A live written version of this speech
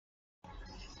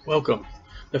Welcome.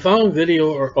 The following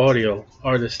video or audio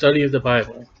are the study of the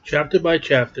Bible, chapter by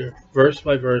chapter, verse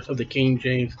by verse of the King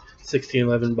James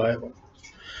 1611 Bible.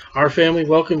 Our family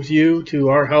welcomes you to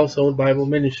our household Bible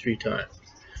ministry time.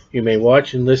 You may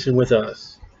watch and listen with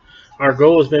us. Our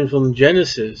goal has been from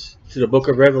Genesis to the book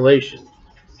of Revelation.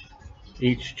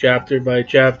 Each chapter by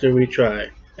chapter we try.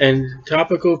 And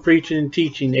topical preaching and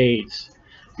teaching aids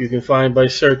you can find by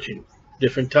searching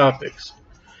different topics.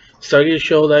 Study to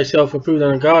show thyself approved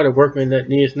unto God, a workman that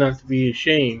needeth not to be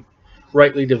ashamed,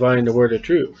 rightly dividing the word of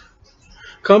truth.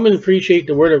 Come and appreciate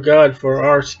the word of God for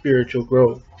our spiritual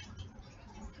growth,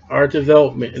 our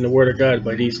development in the word of God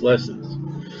by these lessons.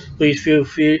 Please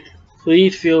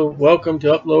feel welcome to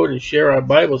upload and share our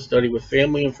Bible study with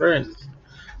family and friends.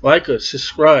 Like us,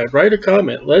 subscribe, write a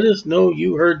comment, let us know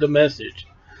you heard the message.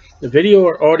 The video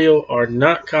or audio are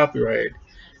not copyrighted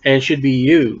and should be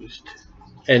used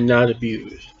and not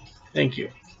abused. Thank you.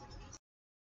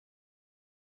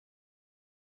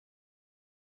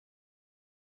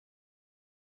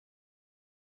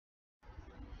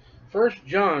 1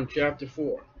 John chapter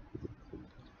 4.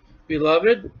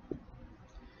 Beloved,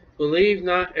 believe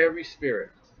not every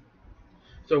spirit.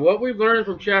 So what we've learned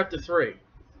from chapter 3,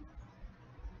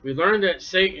 we learned that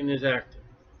Satan is active.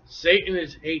 Satan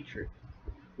is hatred.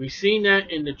 We've seen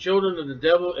that in the children of the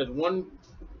devil as one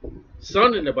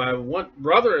son in the Bible, one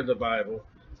brother in the Bible,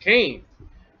 Cain.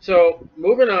 So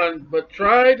moving on, but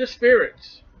try the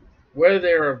spirits, whether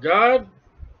they are of God,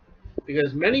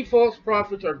 because many false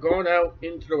prophets are going out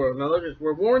into the world. Now look,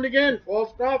 we're warned again,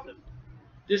 false prophets,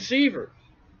 deceivers.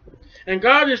 And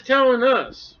God is telling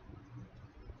us,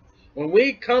 when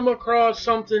we come across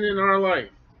something in our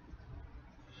life,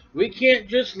 we can't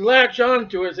just latch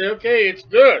onto it and say, okay, it's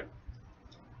good.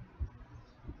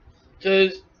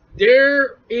 Because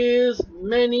there is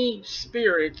many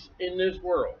spirits in this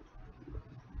world.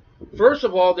 First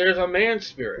of all, there's a man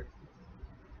spirit.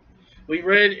 We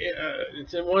read,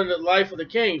 it's in one of the Life of the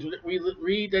Kings, we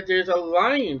read that there's a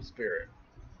lion spirit.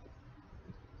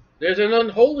 There's an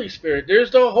unholy spirit.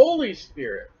 There's the Holy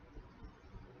Spirit.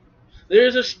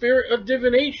 There's a spirit of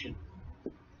divination.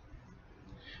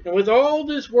 And with all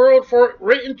this world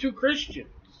written to Christians,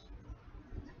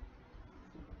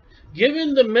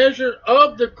 given the measure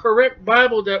of the correct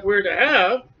Bible that we're to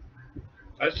have,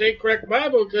 I say correct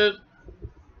Bible because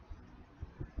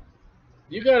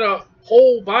you got a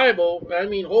whole Bible, I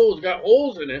mean holes, got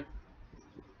holes in it,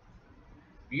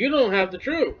 you don't have the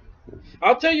truth.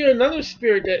 I'll tell you another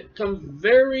spirit that comes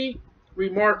very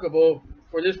remarkable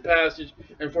for this passage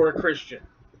and for a Christian.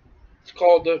 It's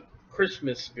called the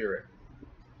Christmas spirit.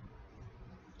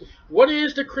 What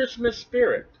is the Christmas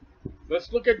spirit?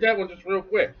 Let's look at that one just real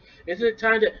quick. Isn't it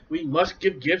time that we must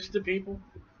give gifts to people?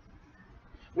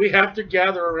 We have to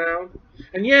gather around.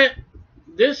 And yet,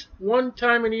 this one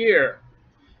time in the year,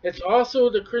 it's also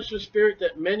the Christmas spirit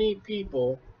that many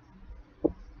people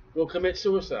will commit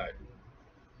suicide.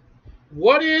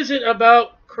 What is it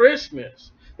about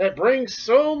Christmas that brings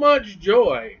so much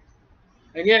joy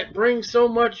and yet brings so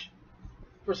much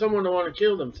for someone to want to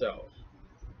kill themselves?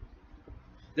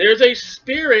 There is a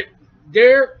spirit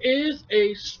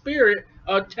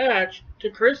attached to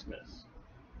Christmas.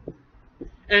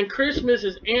 And Christmas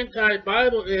is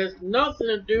anti-Bible. It has nothing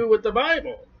to do with the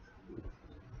Bible.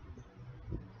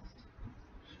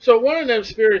 So one of them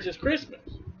spirits is Christmas.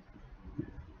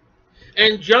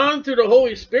 And John, through the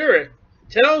Holy Spirit,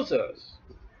 tells us,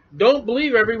 don't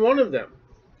believe every one of them.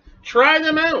 Try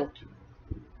them out.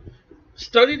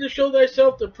 Study to show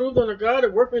thyself approved unto God, a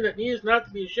workman that needs not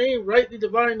to be ashamed, rightly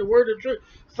dividing the word of truth.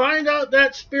 Find out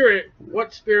that spirit,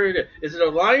 what spirit it is. Is it a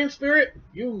lion spirit?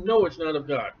 You know it's not of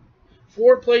God.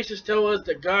 4 places tell us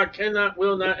that God cannot,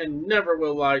 will not, and never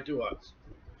will lie to us.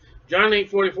 John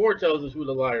 8:44 tells us who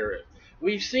the liar is.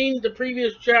 We've seen the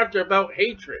previous chapter about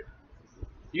hatred.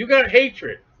 You got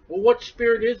hatred. Well, what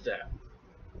spirit is that?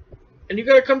 And you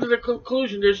got to come to the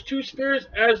conclusion there's 2 spirits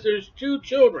as there's 2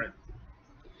 children.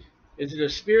 Is it a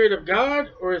spirit of God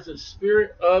or is it a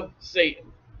spirit of Satan?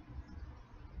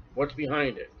 What's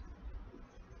behind it?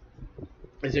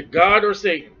 Is it God or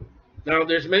Satan? Now,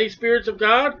 there's many spirits of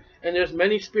God and there's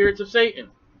many spirits of Satan.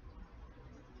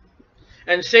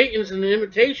 And Satan's an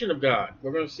imitation of God.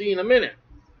 We're going to see in a minute.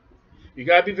 You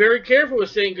got to be very careful with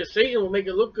Satan because Satan will make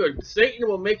it look good. Satan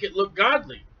will make it look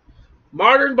godly.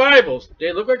 Modern Bibles,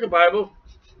 they look like a Bible.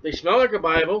 They smell like a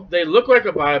Bible. They look like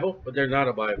a Bible, but they're not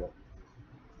a Bible.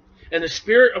 And the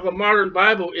spirit of a modern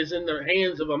Bible is in the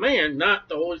hands of a man, not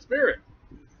the Holy Spirit.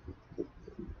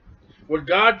 Would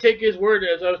God take his word,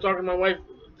 as I was talking to my wife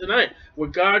tonight,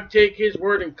 would God take his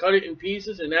word and cut it in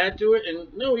pieces and add to it?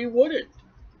 And no, he wouldn't.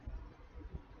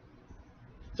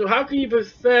 So how can you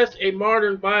profess a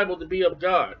modern Bible to be of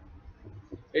God?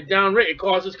 It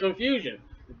causes confusion.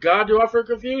 God to offer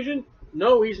confusion?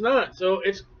 No, he's not. So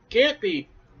it can't be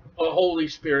a Holy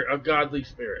Spirit, a godly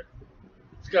spirit.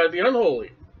 It's got to be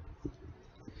unholy.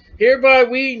 Hereby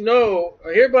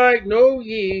know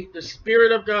ye the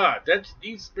Spirit of God. That's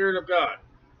the Spirit of God.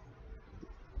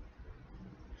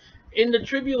 In the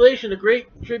tribulation, the great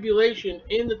tribulation,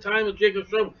 in the time of Jacob's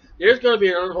trouble, there's going to be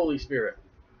an unholy spirit.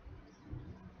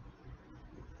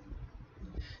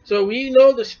 So we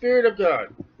know the Spirit of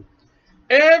God.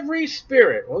 Every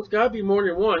spirit, well, it's got to be more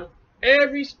than one.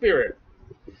 Every spirit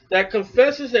that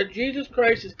confesses that Jesus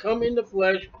Christ has come in the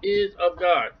flesh is of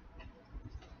God.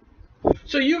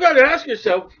 So you got to ask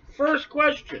yourself, first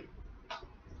question.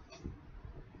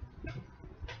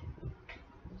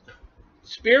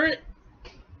 Spirit,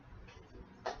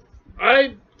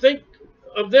 I think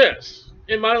of this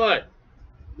in my life.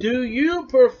 Do you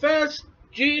profess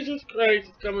Jesus Christ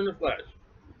has come in the flesh?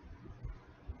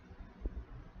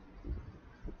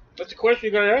 That's a question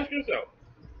you got to ask yourself.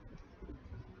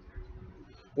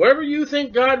 Whatever you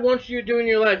think God wants you to do in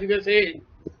your life, you got to say, hey,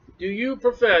 do you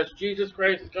profess Jesus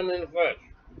Christ is coming in the flesh?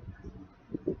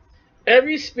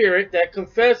 Every spirit that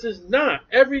confesses not,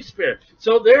 every spirit.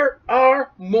 So there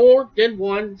are more than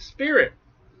one spirit.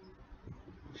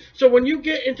 So when you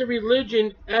get into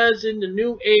religion, as in the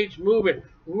New Age movement,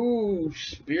 ooh,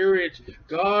 spirits,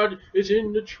 God is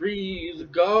in the trees,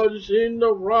 God is in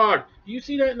the rock. Do you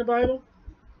see that in the Bible?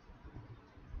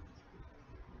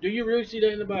 Do you really see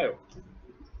that in the Bible?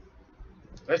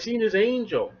 I've seen his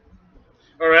angel.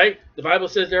 All right, the Bible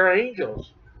says there are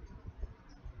angels.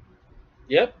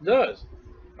 Yep, it does.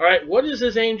 All right, what is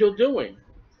this angel doing?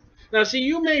 Now, see,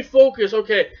 you may focus.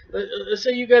 Okay, let's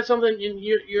say you got something in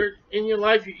your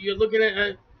life. You're looking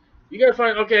at. You got to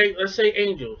find. Okay, let's say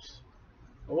angels.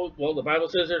 Well, the Bible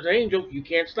says there's an angel. You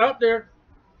can't stop there.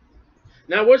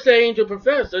 Now, what's the angel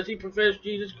profess? Does he profess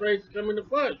Jesus Christ has come in the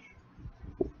flesh?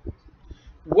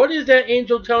 What is that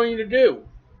angel telling you to do?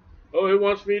 Oh, it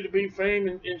wants me to be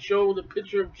famous and show the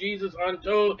picture of Jesus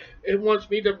untold. It wants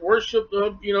me to worship,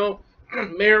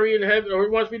 Mary in heaven, or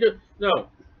it wants me to... No.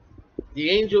 The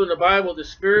angel in the Bible, the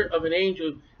spirit of an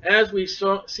angel, as we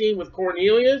seen with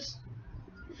Cornelius,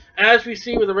 as we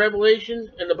see with the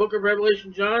Revelation, in the book of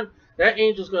Revelation, John, that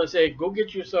angel's going to say, go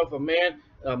get yourself a man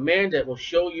that will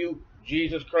show you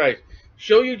Jesus Christ.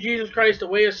 Show you Jesus Christ, the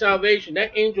way of salvation.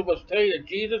 That angel must tell you that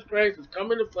Jesus Christ has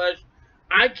come in the flesh.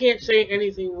 I can't say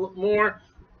anything more.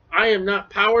 I am not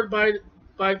powered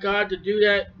by God to do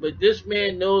that, but this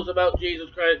man knows about Jesus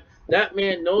Christ. That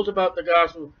man knows about the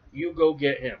gospel. You go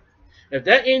get him. If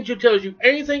that angel tells you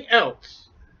anything else,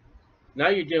 now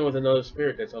you're dealing with another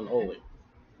spirit that's unholy.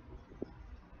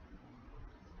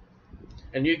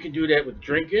 And you can do that with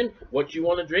drinking, what you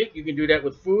want to drink. You can do that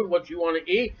with food, what you want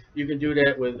to eat. You can do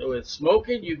that with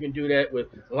smoking. You can do that with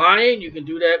lying. You can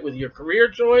do that with your career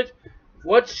choice.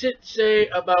 What's it say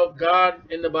about God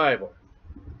in the Bible?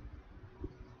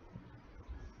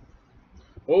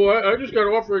 Oh, I just got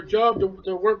to offer a job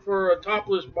to work for a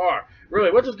topless bar.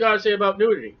 Really, what does God say about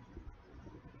nudity?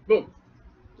 Boom.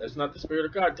 That's not the Spirit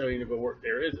of God telling you to go work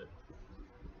there, is it?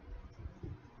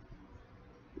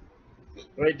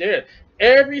 Right there.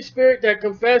 Every spirit that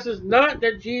confesses not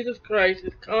that Jesus Christ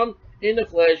has come in the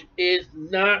flesh is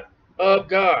not of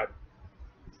God.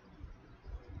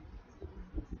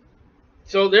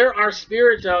 So there are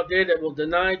spirits out there that will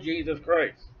deny Jesus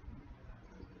Christ.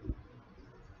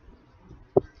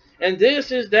 And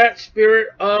this is that spirit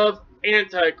of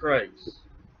Antichrist.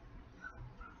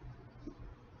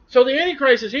 So the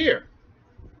Antichrist is here.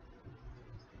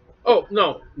 Oh,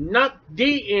 no, not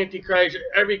the Antichrist.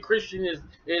 Every Christian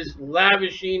is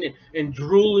lavishing and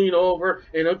drooling over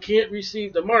and can't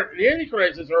receive the mark. The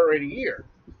Antichrist is already here.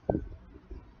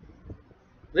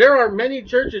 There are many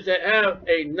churches that have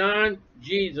a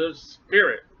non-Jesus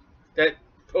spirit that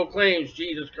proclaims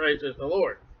Jesus Christ as the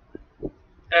Lord,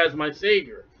 as my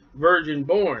Savior, virgin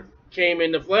born, came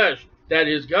in the flesh, that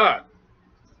is God.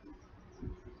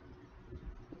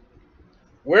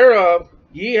 Whereof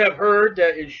ye have heard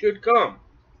that it should come.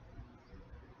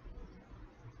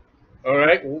 All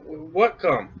right, what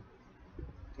come?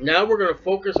 Now we're going to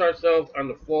focus ourselves on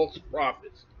the false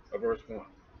prophets of verse 1.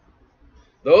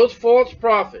 Those false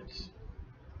prophets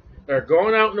that are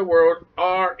going out in the world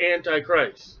are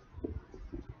Antichrist.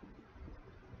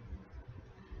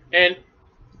 And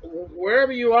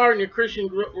wherever you are in your Christian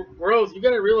growth, you got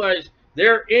to realize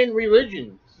they're in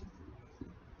religions.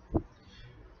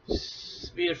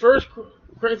 Be it 1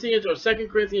 Corinthians or 2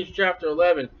 Corinthians chapter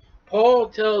 11, Paul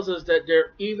tells us that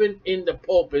they're even in the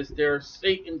pulpits, they're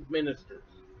Satan's ministers.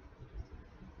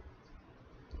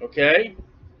 Okay?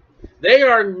 They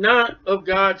are not of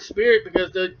God's Spirit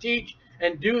because they teach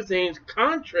and do things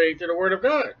contrary to the Word of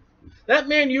God. That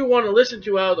man you want to listen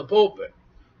to out of the pulpit,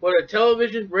 whether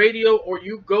television, radio, or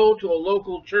you go to a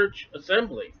local church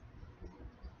assembly.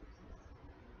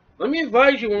 Let me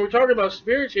advise you, when we're talking about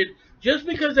spirits here, just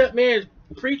because that man is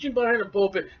preaching behind the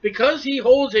pulpit, because he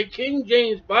holds a King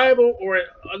James Bible or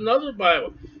another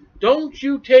Bible, don't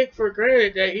you take for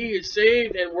granted that he is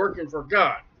saved and working for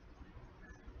God.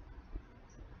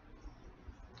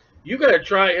 You got to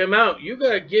try him out. You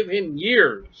got to give him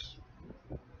years.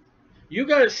 You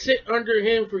got to sit under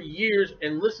him for years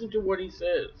and listen to what he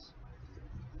says.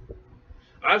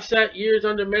 I've sat years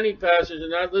under many pastors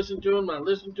and I listened to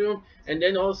them, and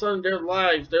then all of a sudden their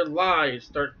lies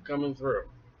start coming through.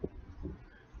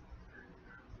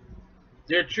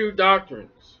 Their true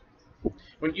doctrines.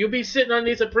 When you be sitting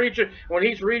underneath a preacher, when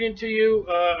he's reading to you,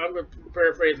 I'm going to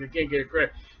paraphrase, we can't get it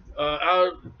correct.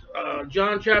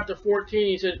 John chapter 14,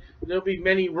 he said, there'll be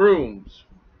many rooms.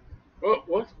 Well,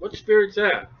 what spirit's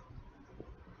that?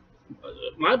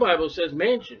 My Bible says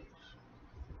mansions.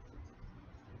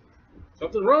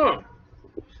 Something wrong.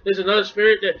 There's another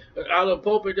spirit that out of the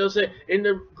pulpit they'll say in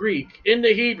the Greek, in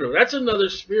the Hebrew. That's another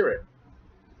spirit.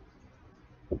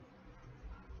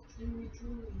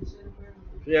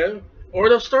 Yeah. Or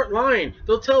they'll start lying.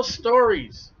 They'll tell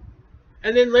stories.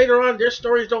 And then later on, their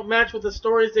stories don't match with the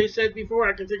stories they said before.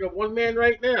 I can think of one man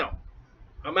right now.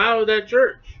 I'm out of that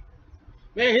church.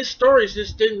 Man, his stories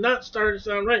just did not start to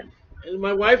sound right. And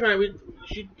my wife and I,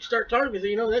 she start talking to me,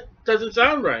 say, that doesn't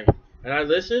sound right. And I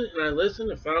listened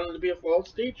and found him to be a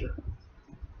false teacher.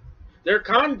 Their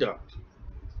conduct.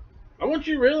 I want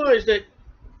you to realize that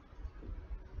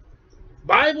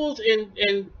Bibles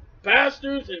and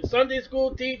pastors and Sunday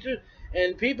school teachers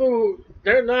and people who,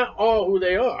 they're not all who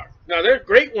they are. Now, there are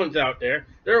great ones out there.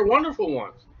 There are wonderful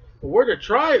ones. But we're to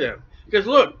try them. Because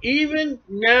look, even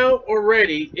now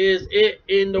already is it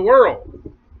in the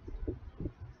world.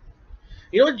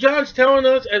 You know what John's telling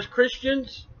us as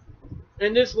Christians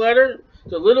in this letter?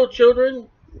 To little children,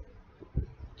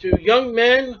 to young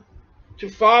men, to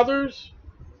fathers.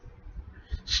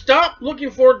 Stop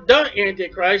looking for the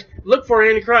Antichrist. Look for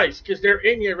Antichrist, because they're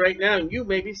in you right now, and you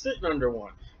may be sitting under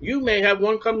one. You may have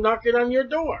one come knocking on your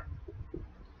door.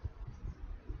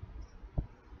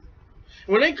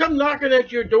 When they come knocking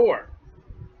at your door,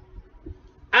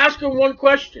 ask them one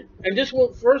question, and this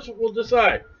will first will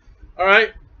decide. All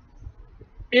right,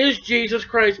 is Jesus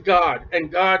Christ God,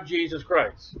 and God Jesus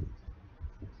Christ?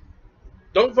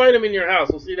 Don't fight him in your house.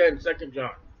 We'll see that in 2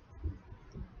 John.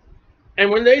 And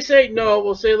when they say no,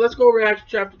 we'll say, let's go over Acts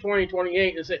chapter 20,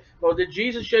 28, and say, well, did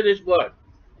Jesus shed his blood?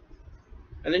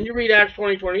 And then you read Acts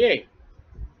 20, 28.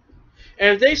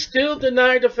 And if they still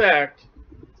deny the fact,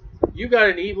 you got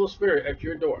an evil spirit at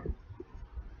your door.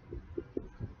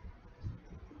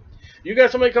 You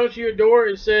got somebody comes to your door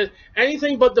and says,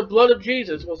 anything but the blood of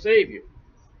Jesus will save you.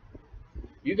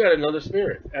 You got another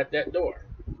spirit at that door.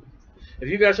 If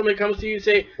you got somebody comes to you and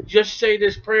say, just say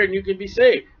this prayer and you can be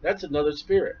saved, that's another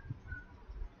spirit.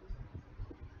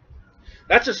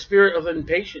 That's a spirit of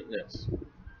impatientness.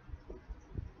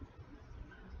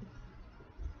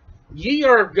 Ye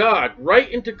are of God, right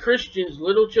into Christians,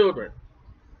 little children.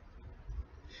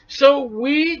 So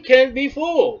we can be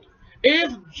fooled.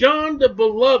 If John the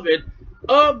beloved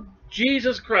of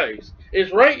Jesus Christ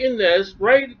is right in this,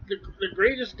 right, the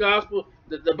greatest gospel,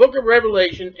 the book of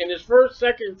Revelation, in his first,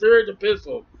 second, third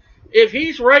epistle, if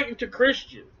he's writing to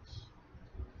Christians,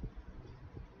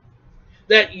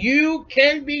 that you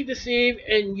can be deceived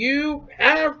and you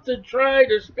have to try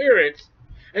the spirits,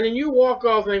 and then you walk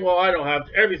off and think, well, I don't have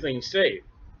to, everything's saved.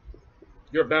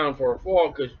 You're bound for a fall,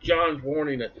 because John's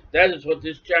warning that that is what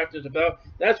this chapter is about.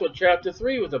 That's what chapter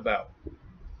 3 was about.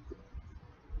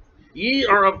 Ye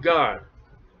are of God.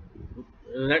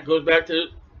 And that goes back to,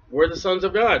 we're the sons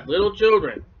of God, little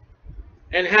children.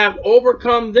 And have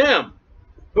overcome them.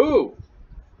 Who?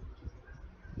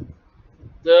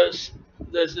 The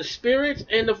spirits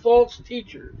and the false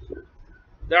teachers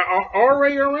that are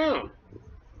already around.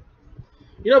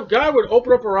 You know, if God would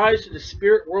open up our eyes to the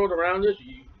spirit world around us,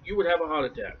 you would have a heart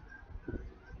attack.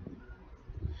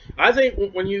 I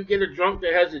think when you get a drunk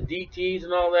that has the DTs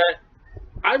and all that,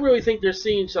 I really think they're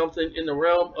seeing something in the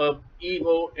realm of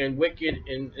evil and wicked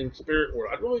in spirit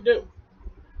world. I really do.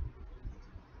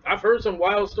 I've heard some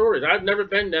wild stories. I've never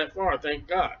been that far, thank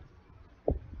God.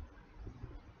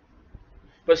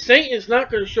 But Satan's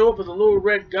not going to show up as a little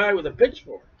red guy with a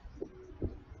pitchfork.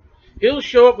 He'll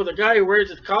show up with a guy who wears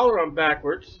his collar on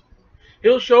backwards.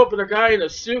 He'll show up with a guy in a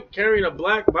suit carrying a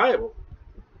black Bible.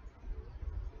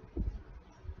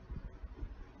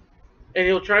 And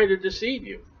he'll try to deceive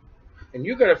you. And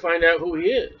you got to find out who he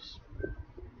is.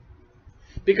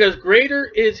 Because greater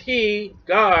is he,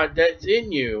 God, that's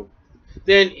in you,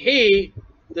 than he,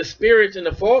 the spirits and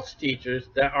the false teachers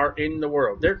that are in the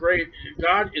world. They're great.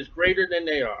 God is greater than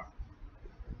they are.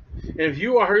 And if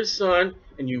you are his son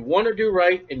and you want to do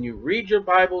right and you read your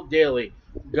Bible daily,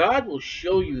 God will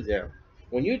show you them.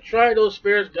 When you try those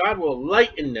spirits, God will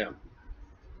lighten them.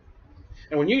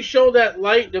 And when you show that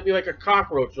light, they'll be like a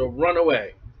cockroach. They'll run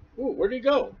away. Ooh, where'd he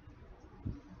go?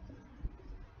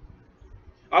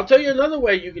 I'll tell you another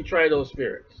way you can try those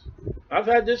spirits. I've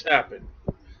had this happen.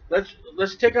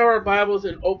 Let's take out our Bibles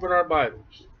and open our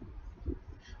Bibles.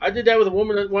 I did that with a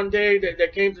woman one day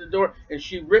that came to the door, and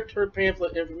she ripped her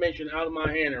pamphlet information out of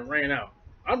my hand and ran out.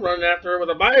 I'm running after her with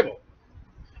a Bible.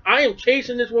 I am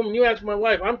chasing this woman. You ask my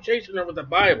wife. I'm chasing her with a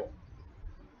Bible.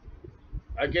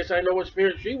 I guess I know what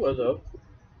spirit she was of.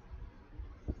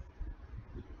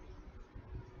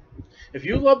 If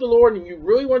you love the Lord and you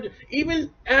really want to,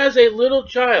 even as a little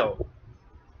child,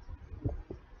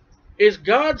 is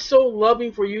God so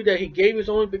loving for you that he gave his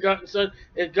only begotten son?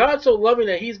 Is God so loving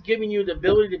that he's giving you the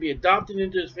ability to be adopted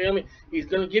into his family? He's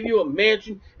going to give you a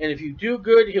mansion, and if you do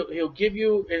good, he'll give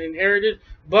you an inheritance,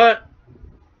 but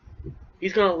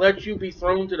he's going to let you be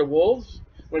thrown to the wolves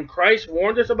when Christ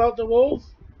warned us about the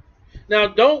wolves? Now,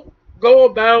 don't go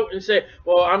about and say,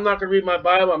 well, I'm not going to read my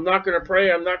Bible, I'm not going to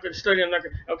pray, I'm not going to study, I'm not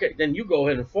going to... Okay, then you go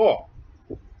ahead and fall.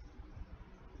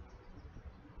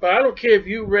 But I don't care if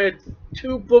you read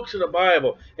 2 books of the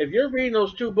Bible. If you're reading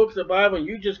those 2 books of the Bible and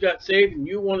you just got saved and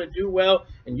you want to do well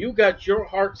and you got your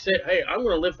heart set, hey, I'm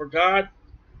going to live for God.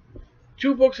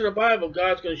 2 books of the Bible,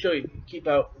 God's going to show you. Keep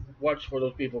out, watch for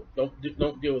those people.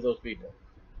 Don't deal with those people.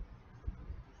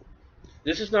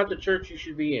 This is not the church you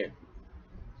should be in.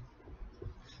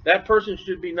 That person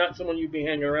should be not someone you be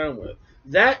hanging around with.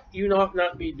 That you ought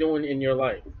not be doing in your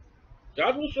life.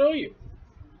 God will show you.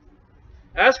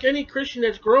 Ask any Christian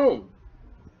that's grown.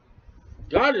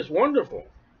 God is wonderful.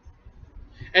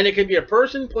 And it can be a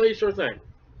person, place, or thing.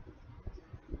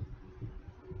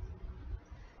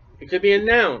 It could be a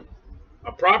noun.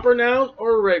 A proper noun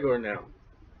or a regular noun.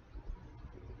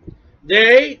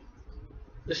 They,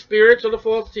 the spirits of the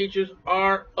false teachers,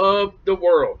 are of the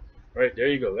world. Right, there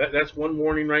you go. That's one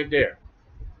warning right there.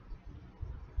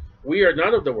 We are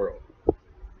not of the world. The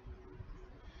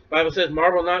Bible says,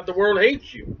 marvel not, the world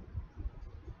hates you.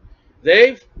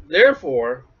 They,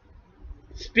 therefore,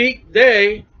 speak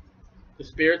they, the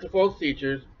spirits of false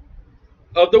teachers,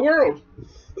 of the world.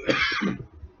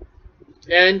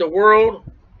 And the world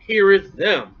heareth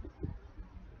them.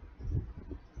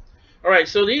 Alright,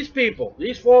 so these people,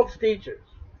 these false teachers,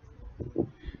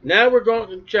 now we're going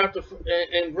to chapter,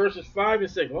 in verses 5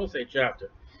 and 6. I won't say chapter.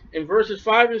 In verses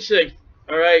 5 and 6,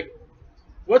 alright,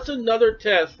 what's another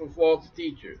test for false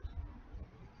teachers?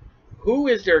 Who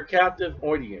is their captive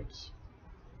audience?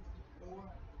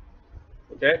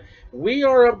 Okay, we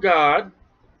are of God.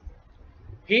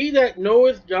 He that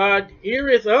knoweth God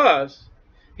heareth us.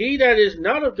 He that is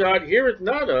not of God heareth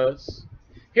not us.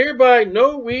 Hereby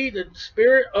know we the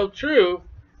spirit of truth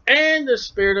and the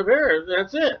spirit of error.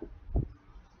 That's it.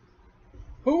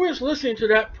 Who is listening to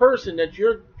that person that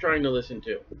you're trying to listen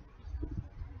to?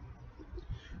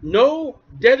 No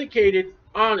dedicated,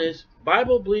 honest,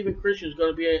 Bible-believing Christian is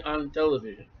going to be on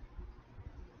television.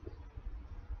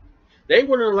 They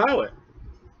wouldn't allow it.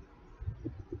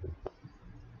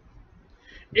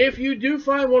 If you do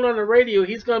find one on the radio,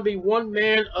 he's going to be one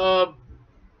man of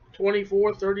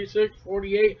 24, 36,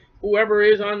 48, whoever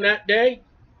is on that day.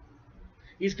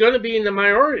 He's going to be in the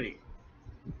minority.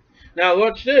 Now,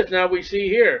 watch this. Now we see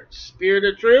here, Spirit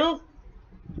of Truth.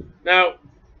 Now,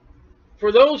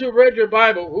 for those who read your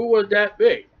Bible, who would that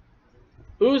be?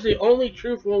 Who's the only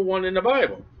truthful one in the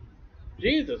Bible?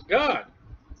 Jesus, God.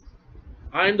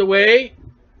 I am the way.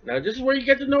 Now, this is where you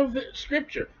get to know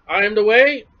Scripture. I am the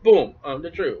way. Boom. I'm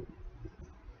the truth.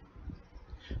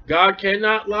 God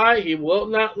cannot lie. He will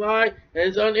not lie. And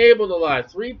is unable to lie.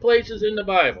 3 places in the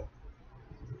Bible.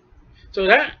 So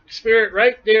that spirit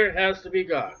right there has to be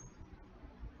God.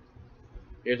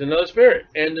 Here's another spirit.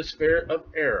 And the spirit of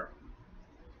error.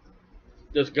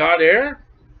 Does God err?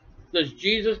 Does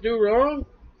Jesus do wrong?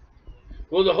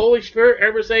 Will the Holy Spirit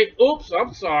ever say, oops,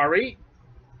 I'm sorry?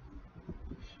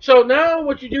 So now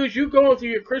what you do is you go through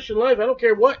your Christian life. I don't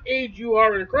care what age you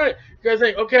are in Christ. You guys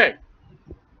think, okay,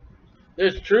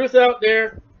 there's truth out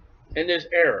there and there's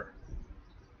error.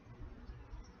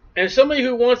 And somebody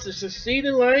who wants to succeed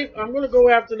in life, I'm going to go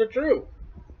after the truth.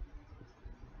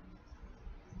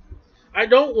 I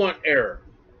don't want error.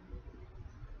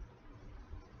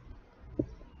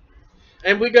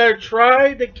 And we got to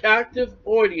try the captive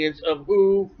audience of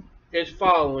who is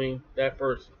following that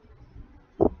person.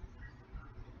 And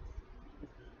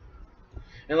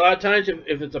a lot of times,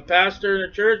 if it's a pastor in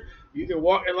a church, you can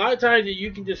walk. And a lot of times,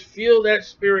 you can just feel that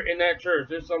spirit in that church.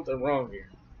 There's something wrong here.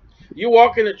 You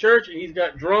walk in the church, and he's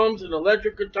got drums and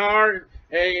electric guitar,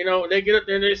 and you know they get up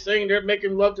there and they sing. They're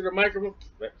making love to the microphone.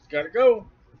 That's got to go.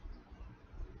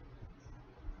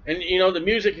 And you know the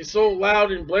music is so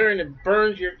loud and blaring it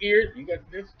burns your ears. You got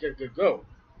this. Got to go.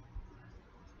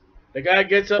 The guy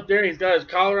gets up there, he's got his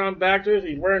collar on backwards.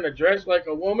 He's wearing a dress like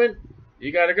a woman.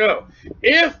 You got to go.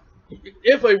 If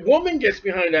a woman gets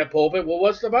behind that pulpit, well,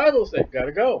 what's the Bible say? Got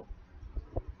to go.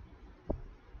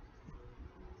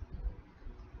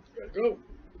 Got to go.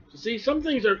 So see, some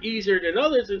things are easier than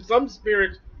others, and some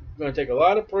spirits are going to take a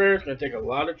lot of prayer. It's going to take a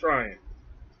lot of trying.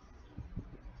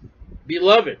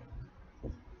 Beloved,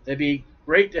 it'd be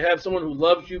great to have someone who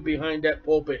loves you behind that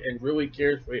pulpit and really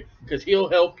cares for you, because he'll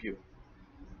help you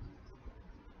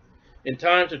in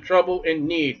times of trouble and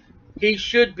need. He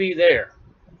should be there.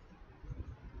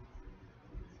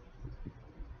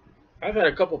 I've had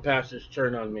a couple pastors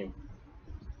turn on me.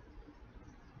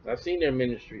 I've seen their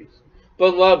ministries.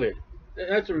 Beloved,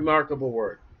 that's a remarkable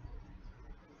word.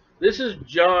 This is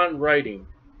John writing.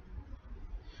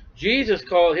 Jesus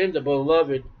called him the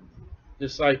beloved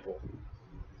disciple.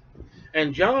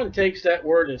 And John takes that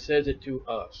word and says it to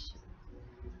us.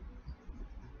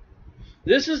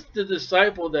 This is the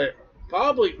disciple that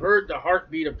probably heard the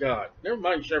heartbeat of God. Never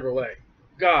mind Chevrolet.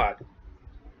 God.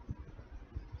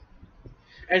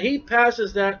 And he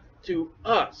passes that to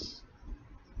us.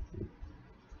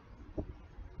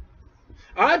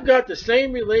 I've got the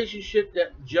same relationship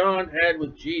that John had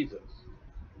with Jesus.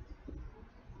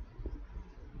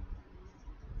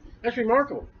 That's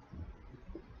remarkable.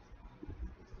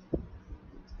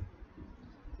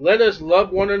 Let us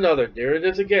love one another. There it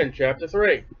is again, chapter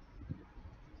 3.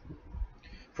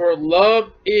 For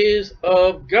love is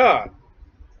of God.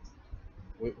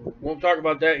 We won't talk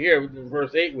about that here.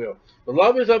 Verse 8 will. But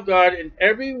love is of God, and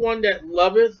everyone that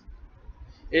loveth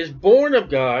is born of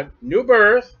God, new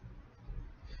birth.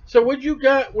 So what you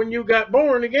got when you got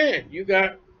born again? You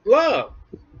got love.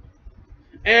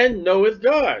 And knoweth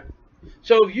God.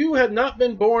 So if you have not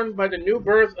been born by the new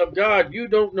birth of God, you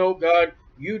don't know God,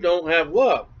 you don't have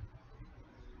love.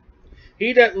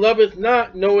 He that loveth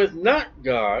not knoweth not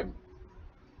God,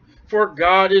 for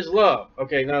God is love.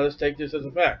 Okay, now let's take this as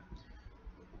a fact.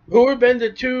 Who have been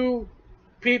the two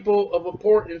people of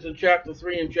importance in chapter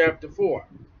 3 and chapter 4?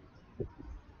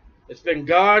 It's been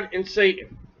God and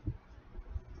Satan.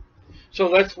 So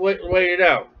let's lay it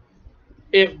out.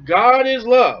 If God is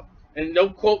love, and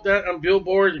don't quote that on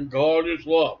billboards, and God is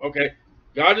love. Okay,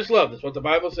 God is love. That's what the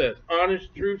Bible says.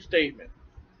 Honest, true statement.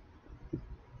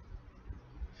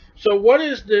 So what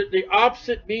is the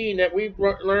opposite being that we've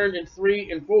learned in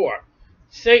 3 and 4?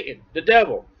 Satan, the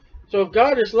devil. So if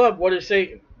God is love, what is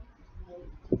Satan?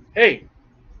 Hate.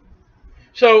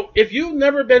 So if you've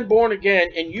never been born again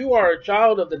and you are a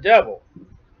child of the devil,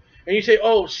 and you say,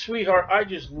 oh, sweetheart, I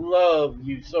just love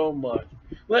you so much.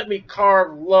 Let me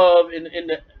carve love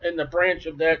in the branch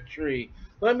of that tree.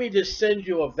 Let me just send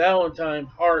you a Valentine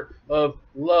heart of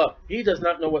love. He does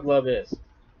not know what love is.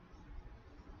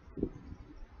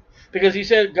 Because he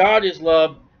said God is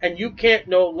love, and you can't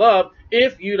know love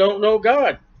if you don't know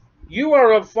God. You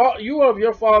are of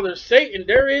your father Satan.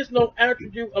 There is no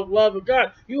attribute of love of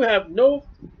God. You have no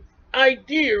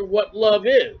idea what love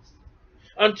is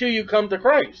until you come to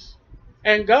Christ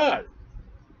and God.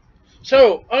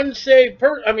 So, saved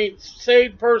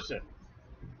person.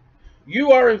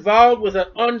 You are involved with an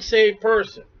unsaved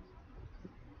person.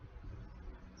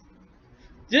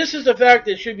 This is the fact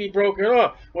that should be broken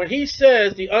off. When he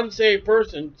says, the unsaved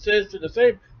person says to the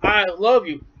saved, I love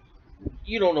you,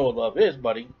 you don't know what love is,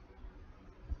 buddy.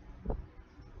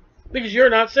 Because you're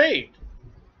not saved.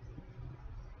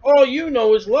 All you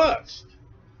know is lust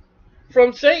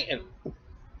from Satan.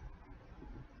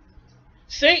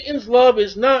 Satan's love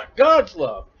is not God's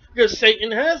love, because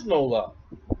Satan has no love.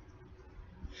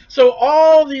 So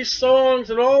all these songs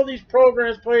and all these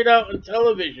programs played out on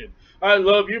television, I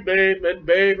love you, babe, and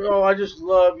babe, oh, I just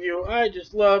love you, I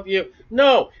just love you.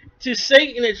 No, to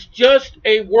Satan it's just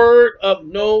a word of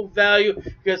no value,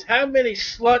 because how many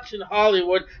sluts in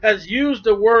Hollywood has used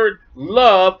the word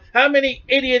love? How many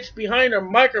idiots behind a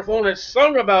microphone has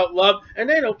sung about love, and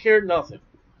they don't care nothing?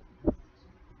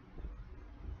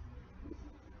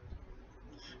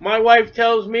 My wife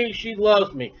tells me she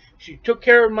loves me. She took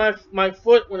care of my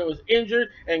foot when it was injured,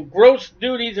 and gross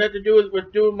duties had to do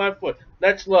with doing my foot.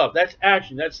 That's love. That's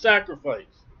action. That's sacrifice.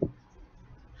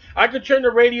 I could turn the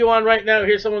radio on right now and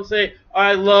hear someone say,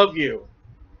 I love you.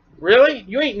 Really?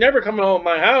 You ain't never coming home to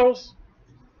my house.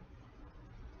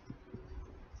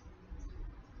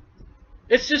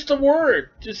 It's just a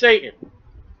word to Satan.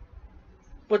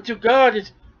 But to God,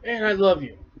 it's, man, I love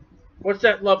you. What's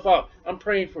that love about? I'm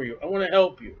praying for you. I want to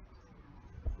help you.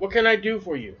 What can I do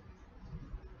for you?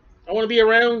 I want to be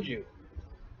around you.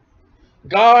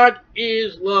 God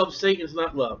is love. Satan's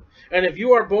not love. And if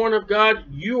you are born of God,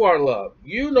 you are love.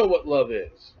 You know what love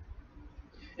is.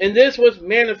 And this was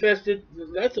manifested.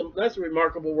 That's a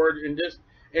remarkable word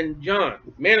in John.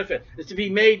 Manifest. It's to be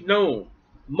made known.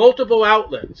 Multiple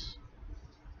outlets.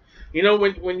 You know,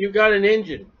 when you got an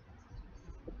engine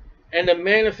and the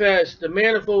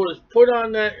manifold is put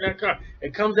on that car,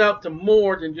 it comes out to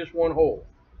more than just one hole.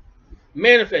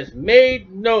 Manifest,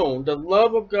 made known, the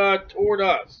love of God toward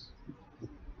us.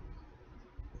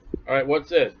 All right, what's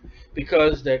this?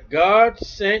 Because that God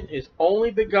sent his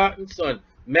only begotten Son.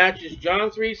 Matches John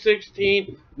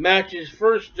 3:16, matches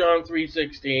 1 John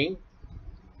 3:16.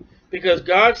 Because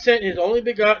God sent his only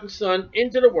begotten Son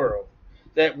into the world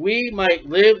that we might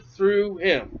live through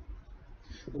him.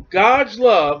 God's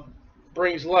love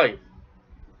brings life.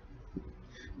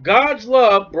 God's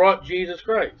love brought Jesus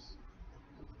Christ.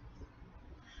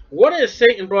 What has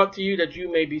Satan brought to you that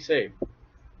you may be saved?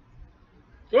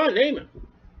 Go on, name it.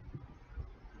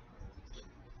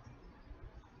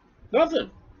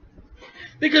 Nothing.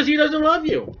 Because he doesn't love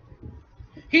you.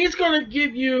 He's going to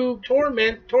give you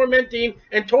tormenting,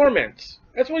 and torments.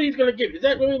 That's what he's going to give you. Is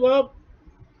that really love?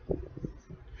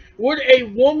 Would a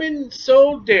woman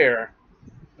so dare...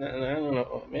 I don't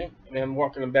know, man. I'm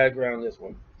walking in bad ground on this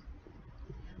one.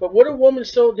 But would a woman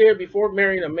so dare before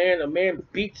marrying a man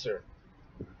beats her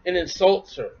and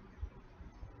insults her?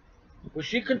 Would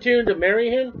she continue to marry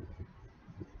him?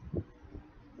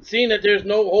 Seeing that there's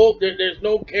no hope, there's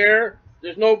no care,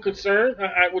 there's no concern,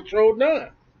 I would trow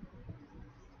not.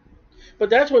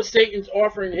 But that's what Satan's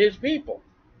offering his people.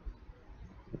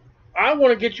 I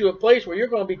want to get you a place where you're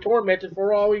going to be tormented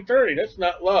for all eternity. That's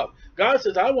not love. God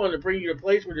says, I want to bring you to a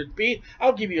place where there's peace.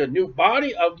 I'll give you a new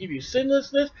body. I'll give you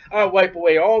sinlessness. I'll wipe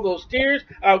away all those tears.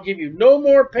 I'll give you no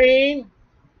more pain.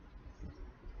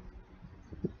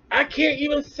 I can't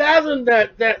even fathom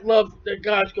that love that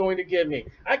God's going to give me.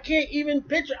 I can't even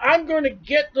picture. I'm going to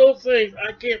get those things.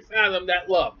 I can't fathom that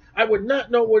love. I would not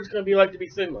know what it's going to be like to be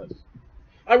sinless.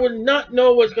 I would not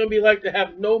know what it's going to be like to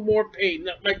have no more pain.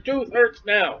 My tooth hurts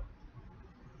now.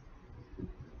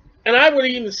 And I would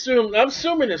even assume, I'm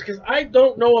assuming this because I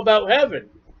don't know about heaven.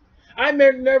 I may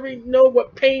never know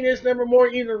what pain is, never more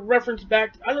even reference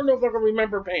back. I don't know if I can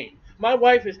remember pain. My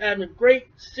wife is having great,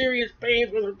 serious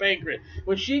pains with her pancreas.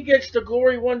 When she gets to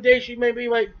glory one day, she may be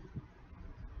like,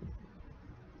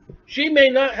 she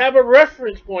may not have a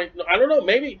reference point. I don't know.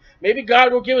 Maybe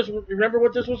God will give us, remember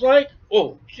what this was like?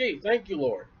 Oh, gee, thank you,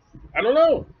 Lord. I don't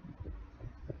know.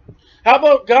 How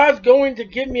about God's going to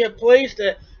give me a place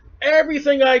that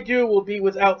everything I do will be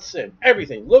without sin.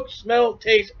 Everything. Look, smell,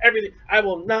 taste, everything. I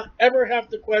will not ever have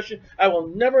to question. I will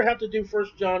never have to do 1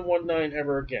 John 1:9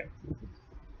 ever again.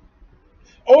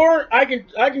 Or I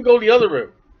can go the other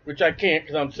route, which I can't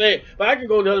because I'm saved. But I can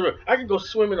go the other route. I can go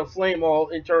swim in a flame all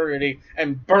eternity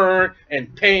and burn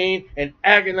and pain and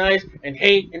agonize and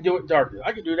hate and do it in darkness.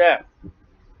 I can do that.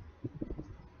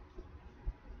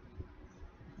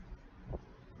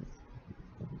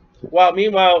 While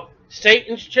meanwhile,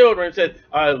 Satan's children said,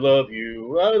 I love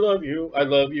you, I love you, I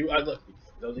love you, I love you.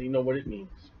 Doesn't even know what it means.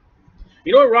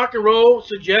 You know what rock and roll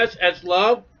suggests as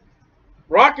love?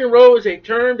 Rock and roll is a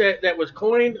term that was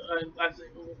coined, I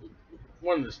think,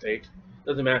 one of the states,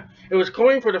 doesn't matter. It was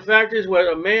coined for the fact is what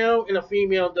a male and a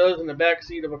female does in the back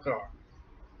seat of a car.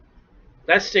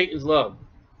 That's Satan's love.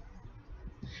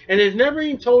 And it's never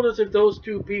even told us if those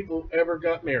two people ever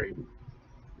got married.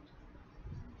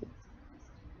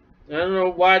 I don't know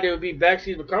why they would be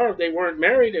backseat of a car if they weren't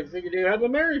married. They figured they'd have a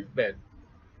marriage bed.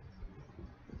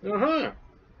 You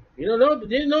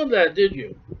didn't know that, did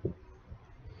you?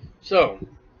 So,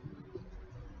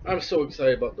 I'm so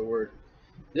excited about the word.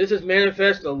 This is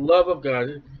manifest the love of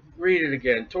God. Read it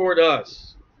again. Toward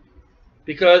us.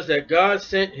 Because that God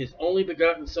sent his only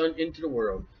begotten Son into the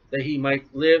world that he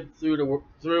might live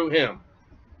through him.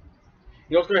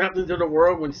 You know what's going to happen to the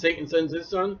world when Satan sends his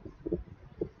son?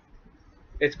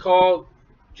 It's called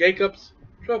Jacob's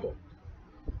trouble.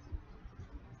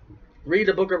 Read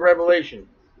the book of Revelation.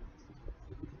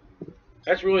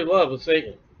 That's really love with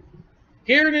Satan.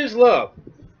 Here it is love.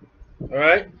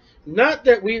 Alright? Not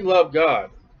that we love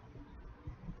God.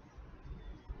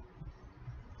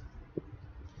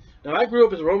 Now, I grew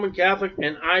up as a Roman Catholic,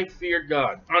 and I feared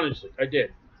God. Honestly, I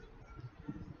did.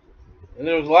 And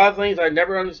there was a lot of things I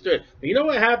never understood. But you know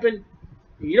what happened?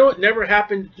 You know what never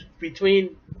happened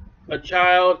between a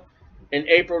child in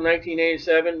April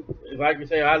 1987? If I could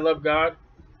say I love God,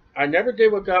 I never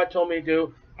did what God told me to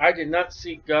do. I did not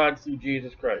seek God through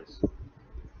Jesus Christ.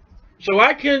 So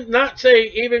I cannot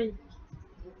say, even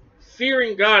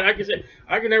fearing God, I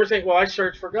can never say, well, I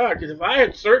searched for God. Because if I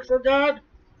had searched for God,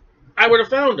 I would have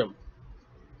found him.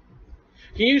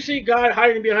 Can you see God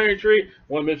hiding behind a tree?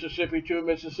 1 Mississippi, 2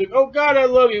 Mississippi. Oh, God, I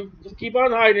love you. Just keep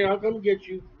on hiding. I'll come get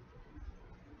you.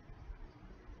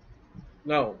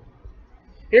 No.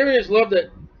 Here it is love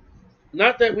that,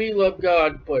 not that we love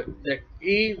God, but that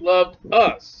he loved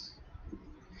us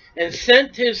and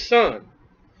sent his son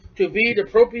to be the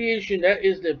propitiation, that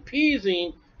is the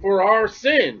appeasing for our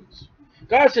sins.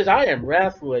 God says, I am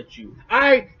wrathful at you.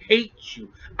 I hate you.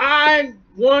 I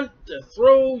want to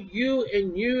throw you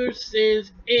and your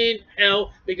sins in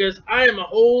hell because I am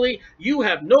holy. You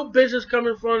have no business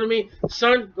coming in front of me.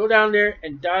 Son, go down there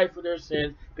and die for their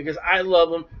sins because I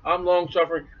love them. I'm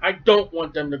long-suffering. I don't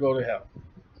want them to go to hell.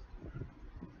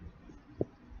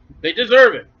 They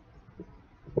deserve it.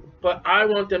 But I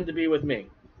want them to be with me.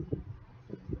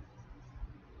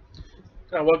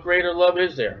 Now, what greater love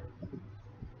is there?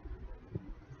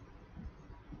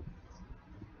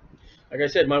 Like I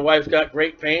said, my wife's got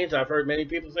great pains. I've heard many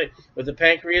people say with the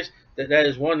pancreas that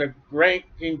is one of the great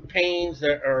pains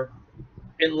that are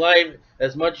in life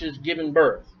as much as giving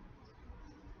birth.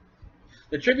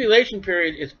 The tribulation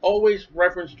period is always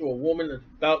reference to a woman that's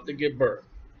about to give birth.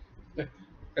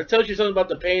 That tells you something about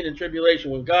the pain and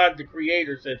tribulation when God, the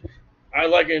Creator, said, I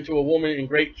liken it to a woman in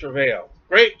great travail.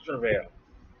 Great travail.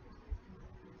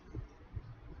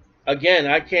 Again,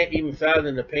 I can't even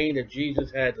fathom the pain that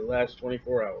Jesus had the last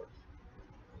 24 hours.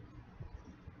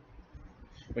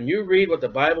 When you read what the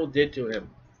Bible did to him,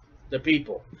 the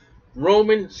people,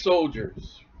 Roman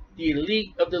soldiers, the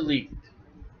elite of the elite,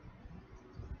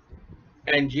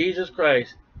 and Jesus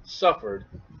Christ suffered,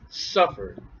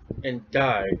 and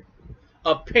died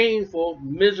a painful,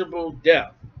 miserable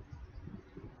death.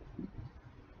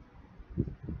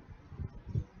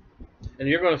 And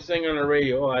you're going to sing on the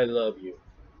radio, oh, I love you.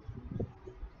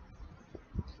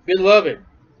 Beloved,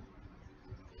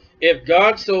 if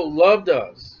God so loved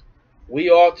us, we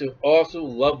ought to also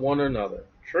love one another.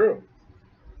 True.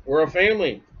 We're a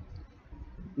family.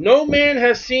 No man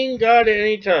has seen God at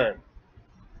any time.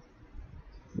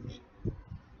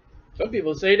 Some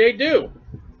people say they do.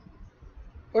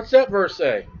 What's that verse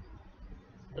say?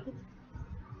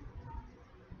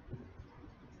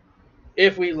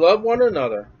 If we love one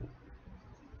another,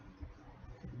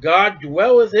 God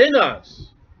dwelleth in us.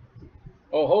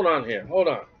 Oh, hold on here. Hold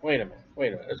on. Wait a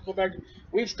minute. Let's go back.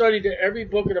 We've studied every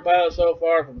book of the Bible so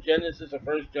far, from Genesis to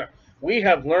 1 John. We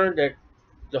have learned that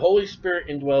the Holy Spirit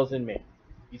indwells in me.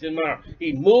 He's in my heart.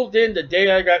 He moved in the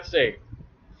day I got saved.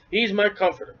 He's my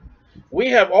comforter. We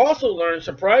have also learned,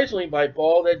 surprisingly by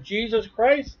Paul, that Jesus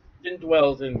Christ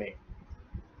indwells in me.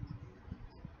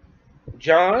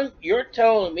 John, you're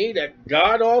telling me that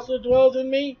God also dwells in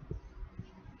me?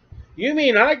 You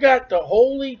mean I got the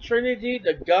Holy Trinity,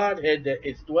 the Godhead, that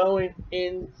is dwelling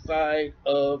inside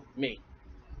of me?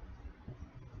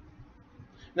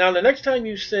 Now, the next time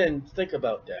you sin, think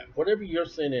about that. Whatever your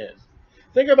sin is.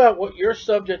 Think about what you're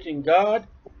subjecting God,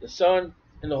 the Son,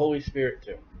 and the Holy Spirit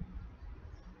to.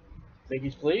 Think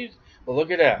he's pleased? Well,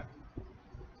 look at that.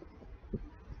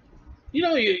 You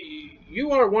know,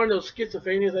 you are one of those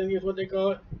schizophrenics, I think is what they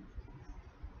call it.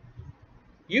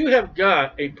 You have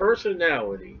got a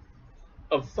personality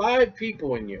of 5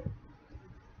 people in you.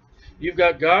 You've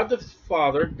got God the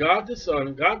Father, God the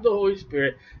Son, God the Holy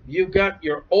Spirit. You've got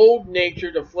your old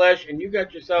nature, the flesh, and you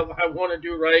got yourself, I want to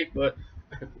do right, but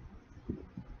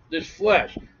this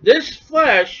flesh. This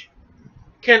flesh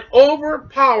can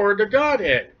overpower the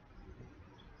Godhead.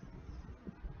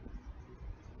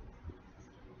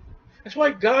 That's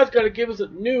why God's got to give us a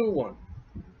new one.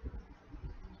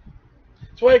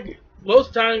 That's why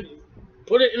most times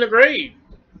put it in the grave.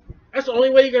 That's the only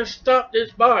way you're going to stop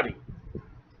this body.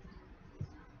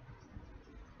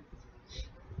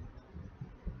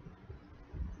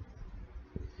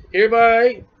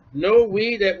 Hereby know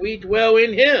we that we dwell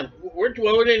in him. We're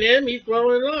dwelling in him. He's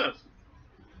dwelling in us.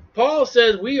 Paul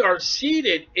says we are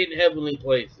seated in heavenly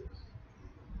places.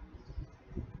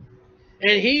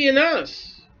 And he in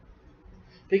us.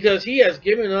 Because he has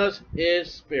given us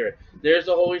his Spirit. There's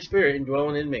the Holy Spirit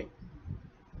indwelling in me.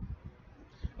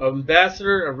 An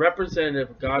ambassador, a representative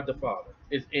of God the Father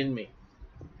is in me.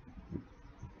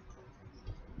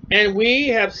 And we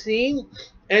have seen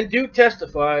and do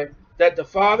testify that the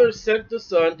Father sent the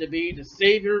Son to be the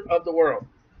Savior of the world.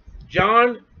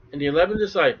 John and the 11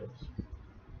 disciples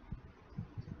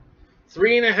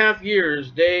 3.5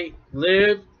 years they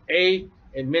lived, ate,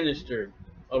 and ministered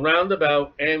around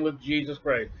about and with Jesus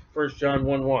Christ. 1 John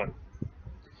 1:1.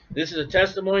 This is a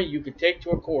testimony you can take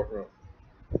to a courtroom.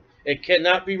 It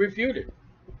cannot be refuted.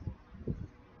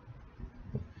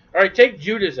 All right, take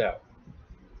Judas out.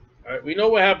 All right, we know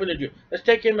what happened to Judas. Let's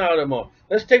take him out of them all.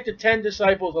 Let's take the 10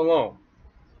 disciples alone.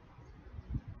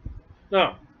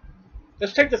 No,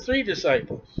 let's take the 3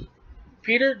 disciples.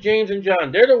 Peter, James, and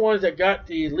John. They're the ones that got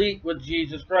the elite with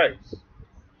Jesus Christ.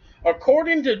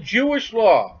 According to Jewish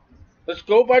law, let's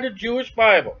go by the Jewish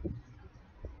Bible.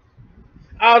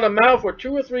 Out of the mouth where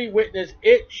 2 or 3 witness,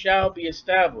 it shall be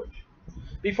established.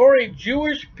 Before a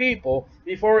Jewish people,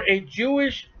 before a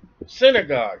Jewish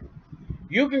synagogue,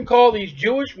 you can call these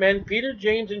Jewish men, Peter,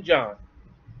 James, and John,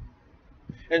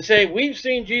 and say, we've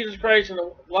seen Jesus Christ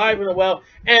alive in the well,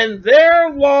 and their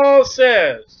law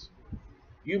says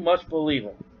you must believe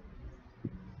him.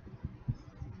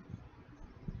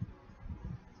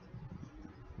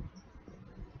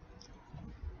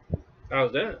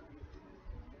 How's that?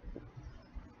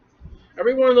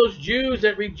 Every one of those Jews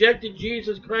that rejected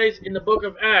Jesus Christ in the book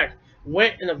of Acts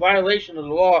went in a violation of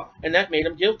the law, and that made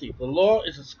them guilty. The law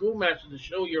is a schoolmaster to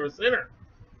show you're a sinner.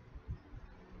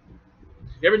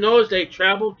 You ever notice they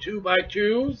traveled 2 by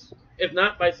 2s, if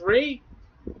not by 3?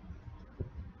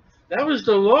 That was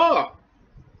the law.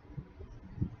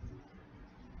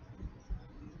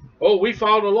 Oh, we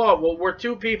follow the law. Well, we're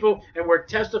 2 people, and we're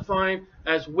testifying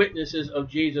as witnesses of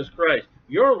Jesus Christ.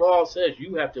 Your law says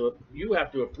you have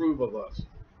to approve of us.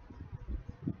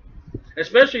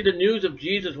 Especially the news of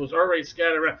Jesus was already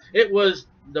scattered around. It was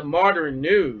the modern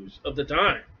news of the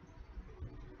time.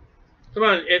 Come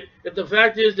on, if the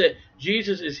fact is that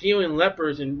Jesus is healing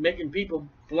lepers and making people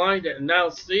blind that now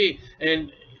see,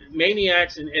 and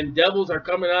maniacs and devils are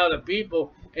coming out of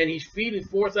people, and he's feeding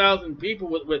 4,000 people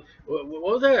with what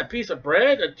was that? A piece of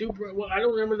bread? Well, I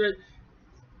don't remember that.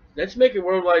 That's making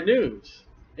worldwide news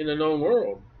in the known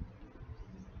world.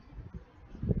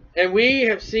 And we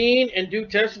have seen and do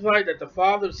testify that the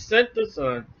Father sent the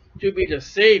Son to be the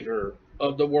Savior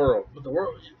of the world. But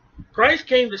Christ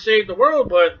came to save the world,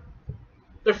 but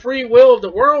the free will of the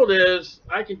world is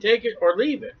I can take it or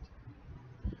leave it.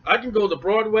 I can go the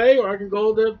broad way or I can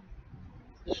go the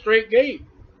straight gate.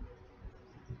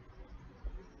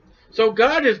 So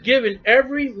God has given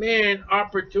every man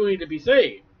opportunity to be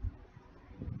saved.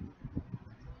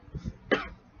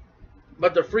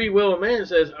 But the free will of man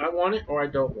says, I want it or I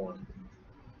don't want it.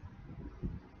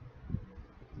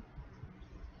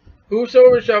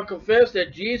 Whosoever shall confess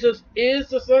that Jesus is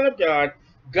the Son of God,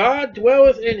 God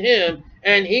dwelleth in him,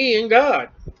 and he in God.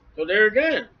 So there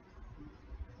again.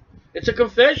 It's a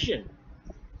confession.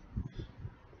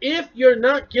 If you're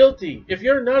not guilty, if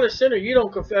you're not a sinner, you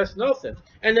don't confess nothing.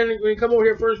 And then when you come over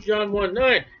here, 1 John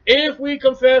 1:9, if we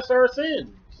confess our sins,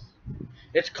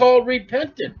 it's called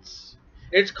repentance.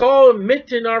 It's called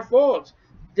admitting our faults.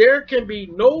 There can be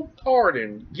no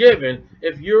pardon given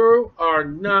if you are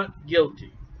not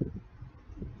guilty.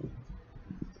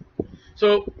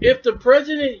 So if the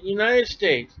President of the United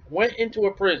States went into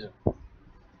a prison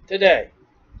today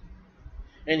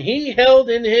and he held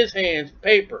in his hands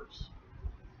papers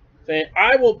saying,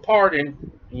 I will pardon,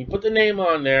 and you put the name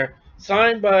on there,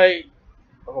 signed by, I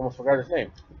almost forgot his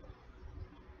name.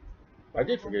 I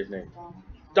did forget his name.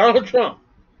 Donald Trump.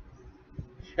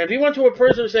 And if he went to a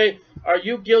prison and say, are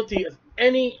you guilty of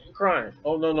any crime?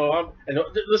 Oh, no.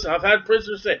 Listen, I've had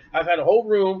prisoners say, I've had a whole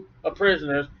room of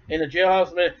prisoners in the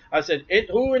jailhouse. I said,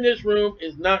 who in this room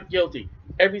is not guilty?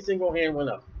 Every single hand went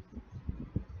up.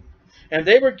 And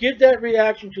they would give that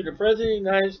reaction to the President of the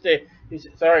United States. He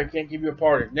said, sorry, I can't give you a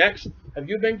pardon. Next, have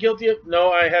you been guilty of?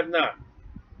 No, I have not.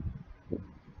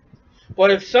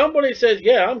 But if somebody says,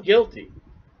 yeah, I'm guilty,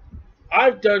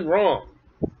 I've done wrong,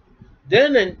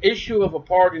 then an issue of a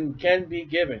pardon can be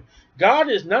given. God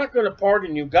is not going to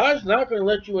pardon you. God's not going to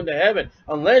let you into heaven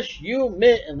unless you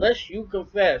admit, unless you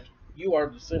confess you are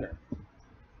the sinner.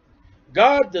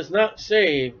 God does not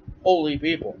save holy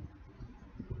people.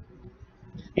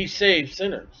 He saves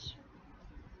sinners.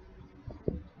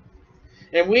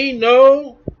 And we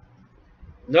know,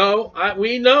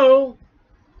 we know.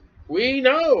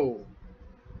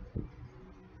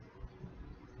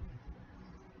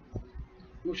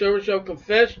 Whosoever shall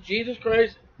confess Jesus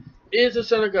Christ is the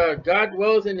Son of God. God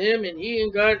dwells in him, and he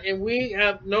in God. And we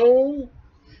have known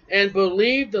and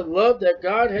believed the love that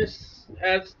God has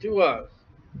to us.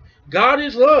 God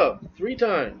is love, 3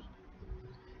 times.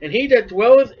 And he that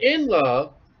dwelleth in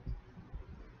love,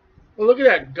 well, look at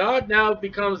that. God now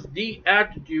becomes the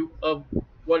attribute of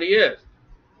what he is.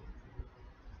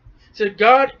 So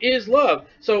God is love.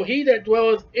 So he that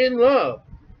dwelleth in love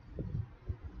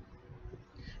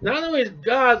Not only is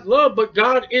God love, but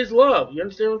God is love. You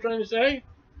understand what I'm trying to say?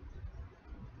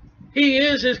 He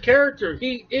is his character.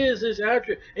 He is his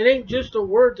attribute. It ain't just a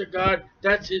word to God.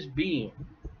 That's his being.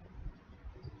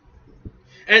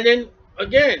 And then,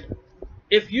 again,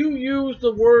 if you use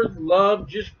the word love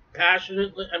just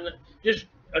passionately, I mean, just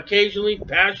occasionally,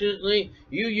 passionately,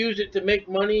 you use it to make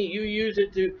money, you use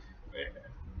it to...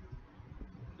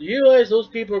 You realize those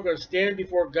people are going to stand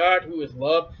before God, who is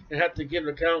love, and have to give an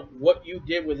account what you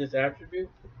did with his attribute?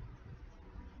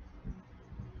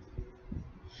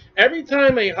 Every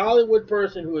time a Hollywood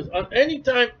person who is,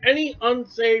 anytime any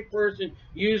unsaved person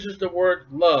uses the word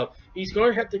love, he's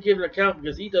going to have to give an account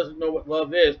because he doesn't know what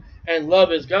love is, and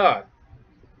love is God.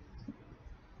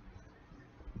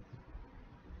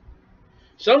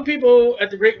 Some people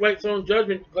at the Great White Throne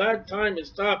Judgment, glad time has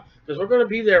stopped because we're going to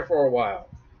be there for a while.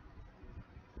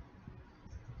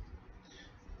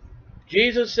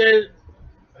 Jesus said,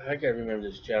 I can't remember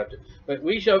this chapter, but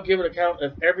we shall give an account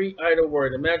of every idle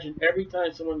word. Imagine every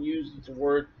time someone uses the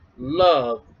word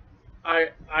love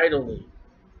idly.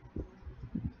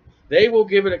 They will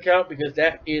give an account because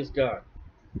that is God.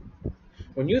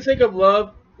 When you think of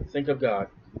love, think of God.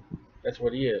 That's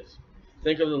what he is.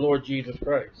 Think of the Lord Jesus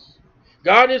Christ.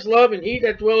 God is love, and he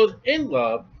that dwelleth in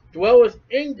love dwelleth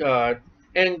in God,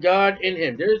 and God in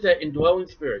him. There's that indwelling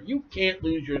spirit. You can't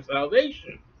lose your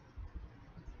salvation.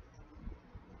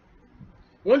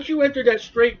 Once you enter that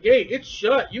straight gate, it's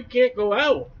shut. You can't go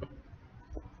out.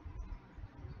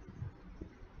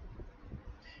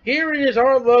 Herein is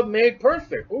our love made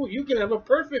perfect. Oh, you can have a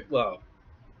perfect love.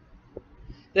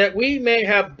 That we may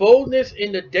have boldness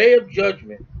in the day of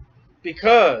judgment,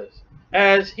 because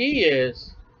as he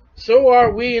is, so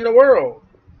are we in the world.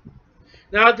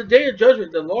 Now at the day of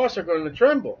judgment, the lost are going to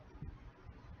tremble.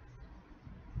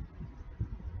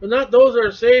 But not those that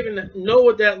are saved and know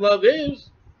what that love is.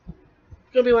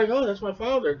 It's going to be like, oh, that's my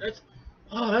Father.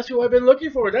 That's who I've been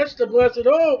looking for. That's the blessed.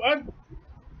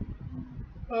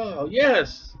 Oh,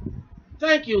 yes.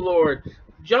 Thank you, Lord.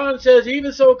 John says,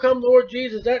 even so come Lord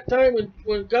Jesus. That time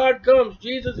when God comes,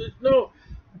 Jesus is, no.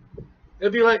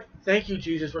 It'll be like, thank you,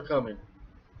 Jesus, for coming.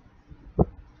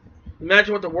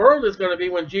 Imagine what the world is going to be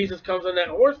when Jesus comes on that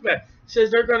horseback. It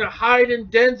says they're going to hide in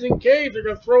dens and caves. They're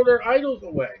going to throw their idols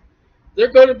away.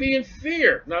 They're going to be in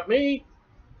fear. Not me.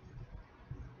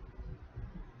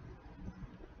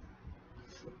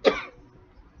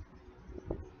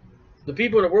 The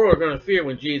people in the world are going to fear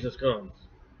when Jesus comes.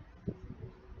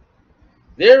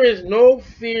 There is no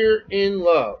fear in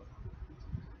love.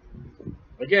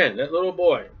 Again, that little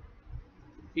boy.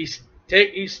 He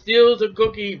steals a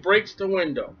cookie, he breaks the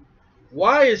window.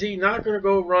 Why is he not going to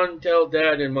go run and tell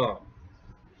Dad and Mom?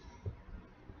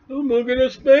 I'm going to get a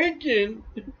spanking.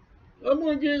 I'm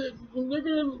going to get,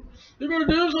 they're going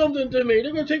to do something to me.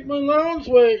 They're going to take my allowance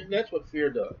away. That's what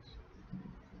fear does.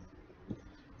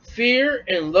 Fear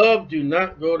and love do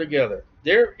not go together.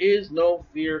 There is no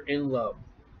fear in love.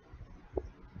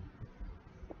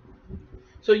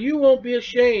 So you won't be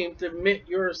ashamed to admit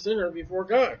you're a sinner before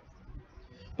God.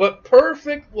 But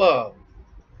perfect love,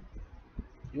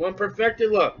 you want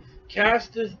perfected love,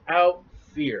 casteth out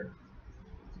fear.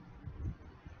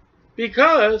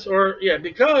 Because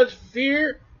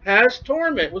fear has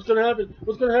torment. What's going to happen?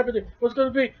 What's going to happen? What's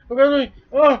going to be?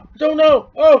 Oh, don't know.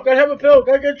 Oh, got to have a pill.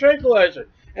 Got to get a tranquilizer.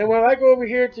 And when I go over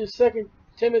here to 2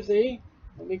 Timothy,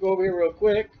 let me go over here real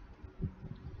quick.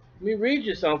 Let me read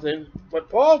you something, what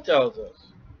Paul tells us.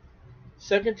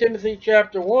 2 Timothy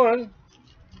chapter 1,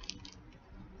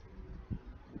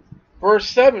 verse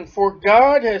 7. For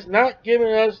God has not given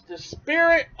us the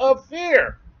spirit of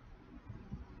fear.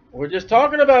 We're just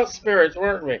talking about spirits,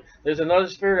 weren't we? There's another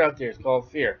spirit out there. It's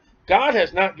called fear. God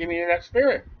has not given you that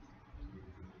spirit.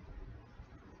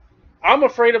 I'm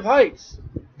afraid of heights.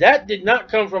 That did not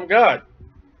come from God.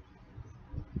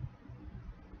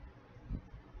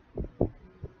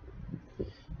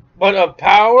 But of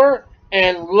power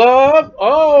and love.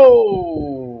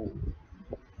 Oh!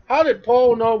 How did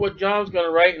Paul know what John's going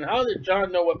to write? And how did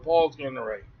John know what Paul's going to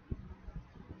write?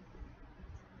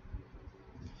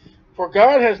 For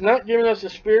God has not given us a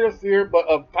spirit of fear, but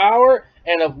of power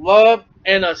and of love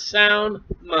and a sound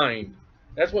mind.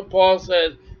 That's what Paul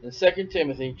says in 2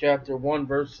 Timothy chapter 1,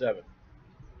 verse 7.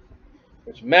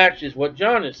 Which matches what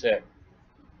John has said.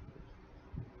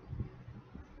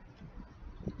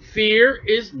 Fear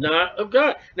is not of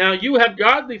God. Now, you have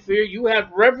godly fear. You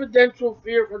have reverential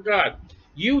fear for God.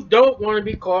 You don't want to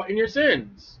be caught in your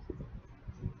sins.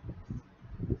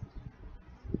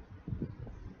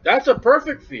 That's a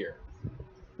perfect fear.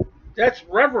 That's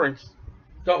reverence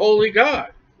to holy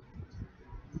God.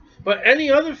 But any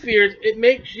other fears, it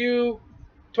makes you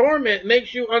torment,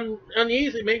 makes you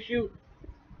uneasy, makes you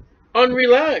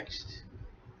unrelaxed.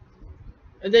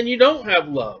 And then you don't have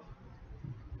love.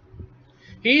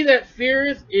 He that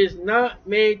feareth is not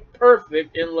made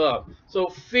perfect in love. So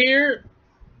fear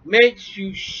makes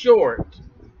you short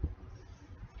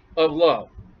of love.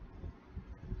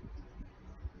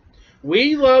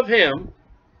 We love him,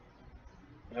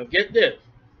 now get this,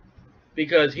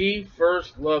 because he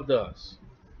first loved us.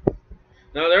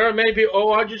 Now there are many people,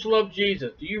 oh, I just love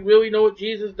Jesus. Do you really know what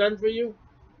Jesus done for you?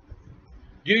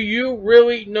 Do you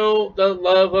really know the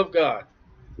love of God?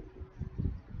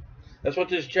 That's what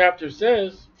this chapter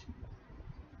says.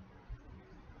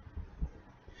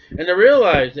 And to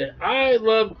realize that I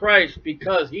love Christ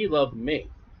because he loved me.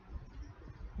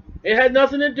 It had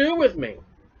nothing to do with me.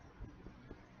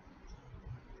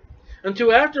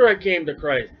 Until after I came to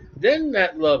Christ, then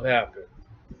that love happened.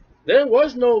 There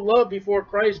was no love before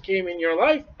Christ came in your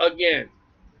life again.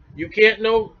 You can't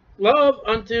know love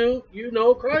until you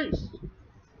know Christ.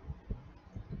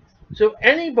 So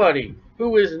anybody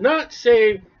who is not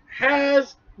saved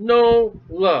has no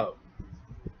love.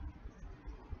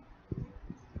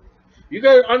 You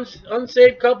got an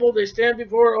unsaved couple, they stand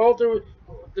before an altar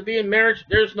to be in marriage,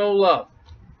 there's no love.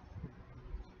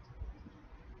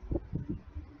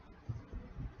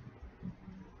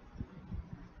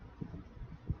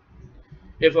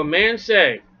 If a man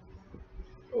say,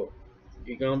 oh,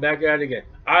 you're going back at it again,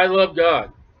 I love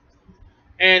God,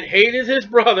 and hated his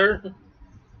brother,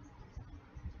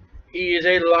 he is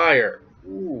a liar.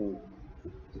 Ooh.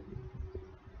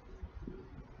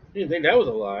 Didn't think that was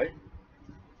a lie.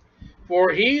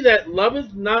 For he that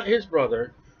loveth not his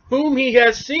brother, whom he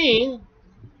has seen,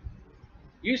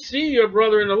 you see your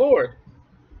brother in the Lord.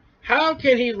 How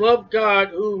can he love God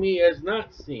whom he has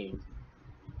not seen?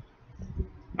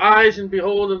 Eyes and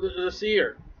behold of the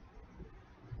seer.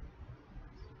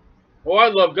 Oh, I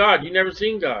love God. You never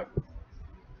seen God.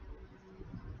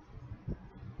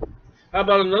 How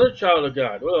about another child of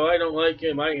God? Well, I don't like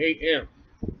him. I hate him.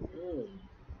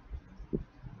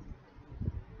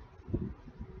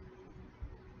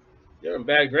 You're on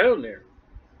bad ground there.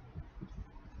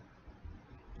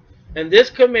 And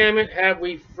this commandment have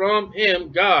we from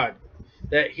him, God,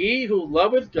 that he who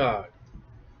loveth God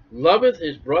loveth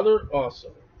his brother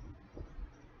also.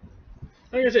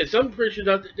 Like I said, some Christians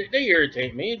out there, they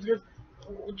irritate me. It's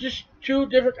just two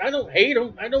different. I don't hate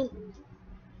them.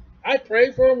 I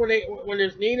pray for them when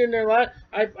there's need in their life.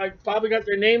 I probably got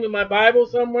their name in my Bible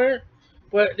somewhere.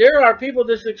 But there are people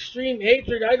this extreme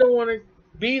hatred. I don't want to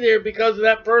be there because of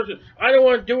that person. I don't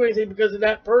want to do anything because of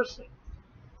that person.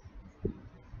 And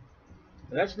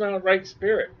that's not a right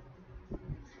spirit.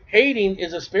 Hating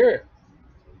is a spirit.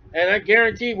 And I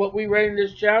guarantee what we read in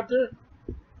this chapter,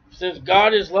 since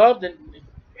God is love, then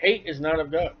hate is not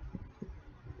of God.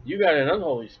 You got an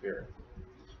unholy spirit.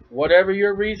 Whatever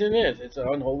your reason is, it's an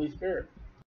unholy spirit.